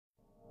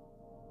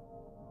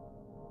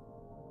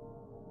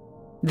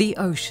The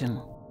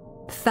ocean.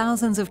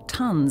 Thousands of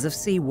tons of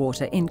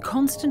seawater in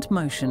constant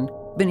motion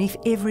beneath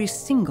every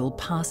single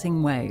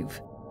passing wave.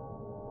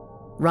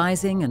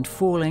 Rising and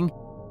falling,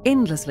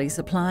 endlessly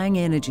supplying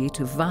energy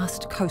to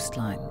vast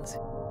coastlines.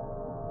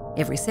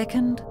 Every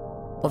second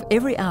of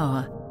every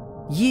hour,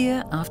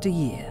 year after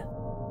year.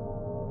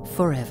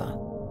 Forever.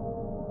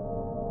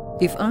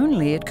 If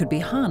only it could be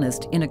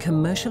harnessed in a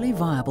commercially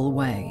viable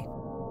way.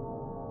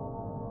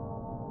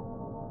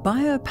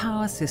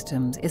 BioPower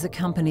Systems is a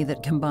company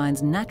that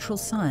combines natural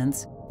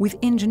science with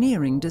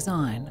engineering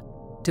design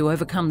to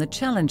overcome the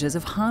challenges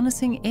of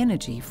harnessing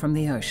energy from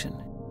the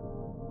ocean.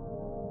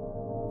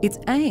 Its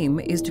aim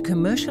is to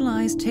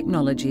commercialize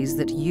technologies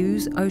that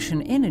use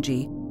ocean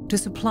energy to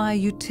supply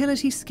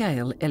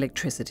utility-scale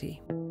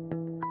electricity.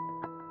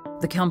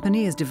 The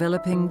company is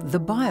developing the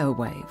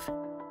BioWave,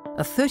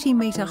 a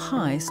 30-metre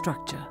high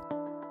structure,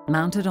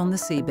 mounted on the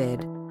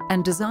seabed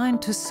and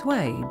designed to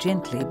sway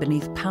gently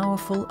beneath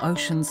powerful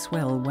ocean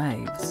swell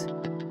waves.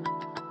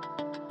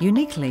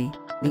 Uniquely,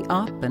 the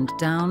up and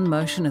down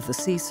motion of the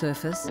sea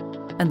surface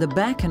and the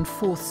back and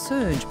forth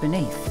surge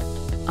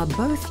beneath are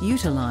both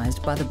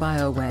utilised by the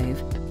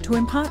BioWave to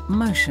impart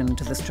motion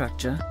to the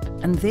structure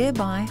and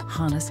thereby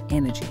harness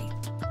energy.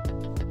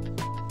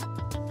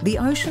 The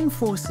ocean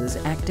forces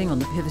acting on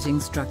the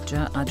pivoting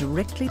structure are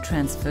directly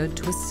transferred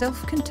to a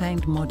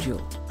self-contained module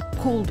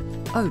called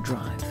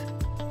O-Drive.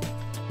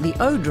 The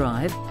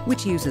O-Drive,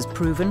 which uses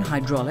proven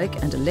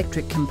hydraulic and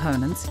electric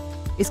components,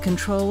 is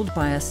controlled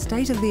by a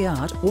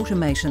state-of-the-art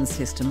automation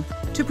system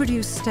to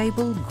produce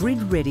stable,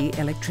 grid-ready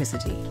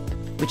electricity,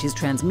 which is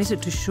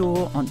transmitted to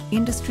shore on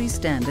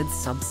industry-standard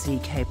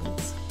subsea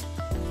cables.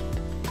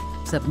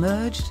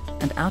 Submerged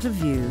and out of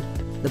view,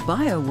 the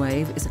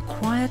BioWave is a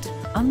quiet,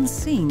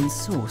 unseen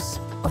source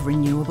of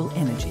renewable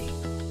energy.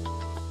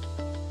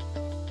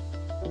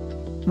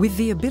 With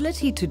the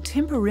ability to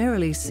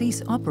temporarily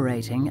cease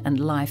operating and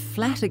lie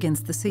flat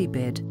against the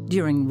seabed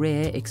during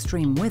rare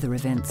extreme weather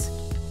events,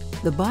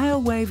 the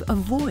BioWave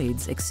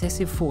avoids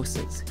excessive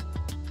forces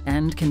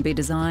and can be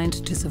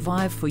designed to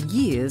survive for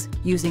years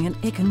using an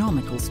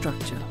economical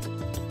structure.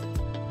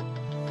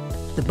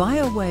 The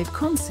BioWave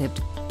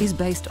concept is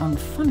based on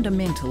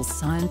fundamental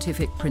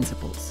scientific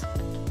principles.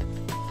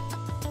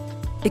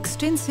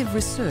 Extensive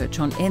research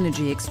on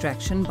energy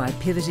extraction by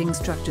pivoting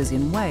structures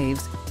in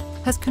waves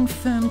has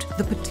confirmed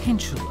the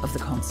potential of the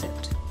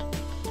concept.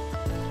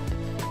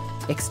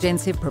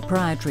 Extensive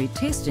proprietary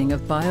testing of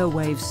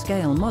BioWave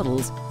scale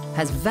models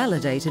has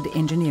validated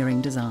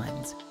engineering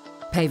designs,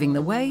 paving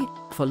the way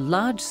for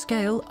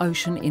large-scale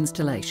ocean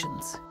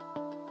installations.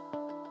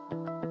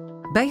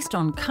 Based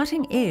on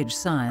cutting-edge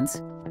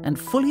science and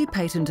fully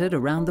patented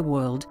around the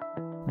world,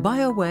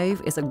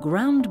 BioWave is a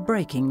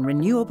groundbreaking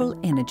renewable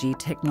energy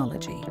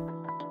technology.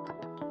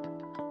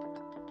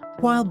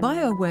 While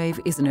BioWave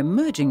is an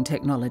emerging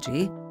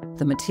technology,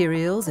 the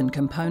materials and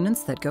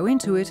components that go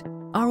into it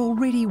are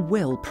already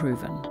well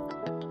proven.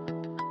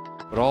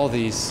 But all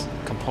these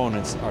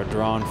components are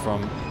drawn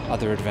from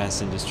other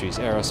advanced industries,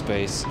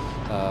 aerospace,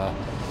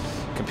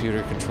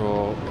 computer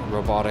control,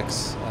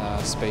 robotics,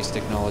 space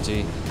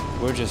technology.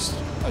 We're just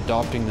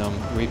adopting them,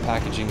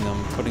 repackaging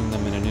them, putting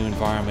them in a new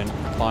environment,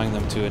 applying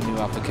them to a new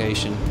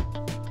application.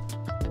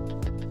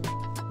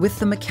 With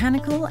the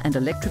mechanical and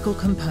electrical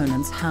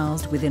components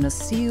housed within a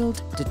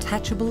sealed,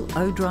 detachable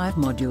O-Drive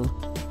module,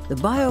 the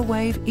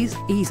BioWave is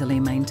easily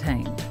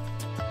maintained.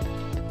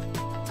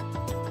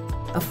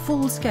 A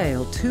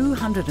full-scale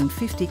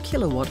 250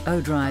 kilowatt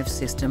O-Drive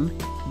system,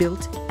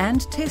 built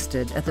and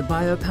tested at the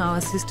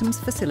BioPower Systems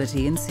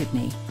facility in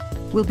Sydney,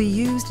 will be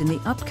used in the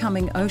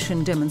upcoming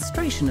ocean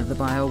demonstration of the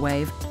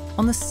BioWave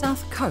on the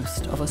south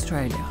coast of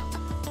Australia.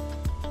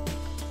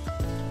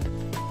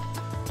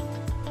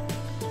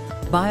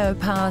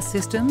 BioPower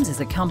Systems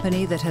is a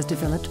company that has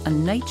developed a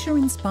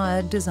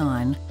nature-inspired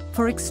design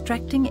for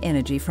extracting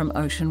energy from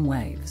ocean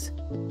waves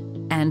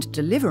and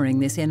delivering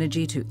this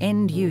energy to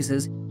end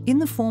users in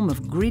the form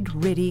of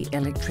grid-ready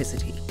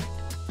electricity.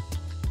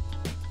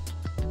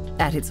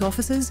 At its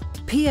offices,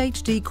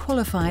 PhD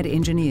qualified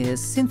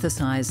engineers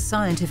synthesize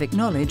scientific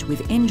knowledge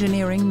with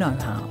engineering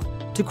know-how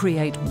to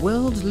create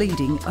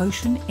world-leading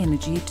ocean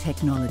energy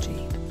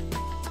technology.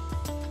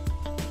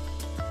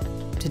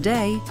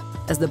 Today,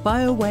 as the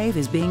BioWave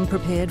is being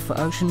prepared for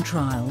ocean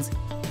trials,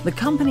 the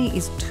company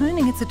is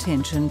turning its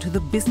attention to the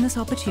business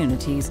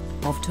opportunities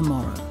of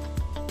tomorrow.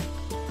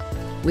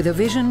 With a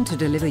vision to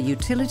deliver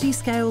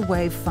utility-scale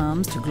wave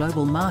farms to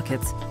global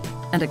markets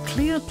and a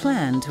clear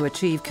plan to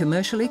achieve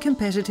commercially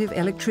competitive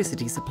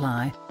electricity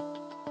supply,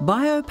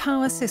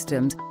 BioPower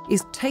Systems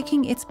is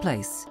taking its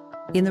place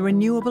in the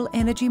renewable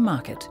energy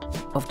market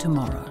of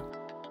tomorrow.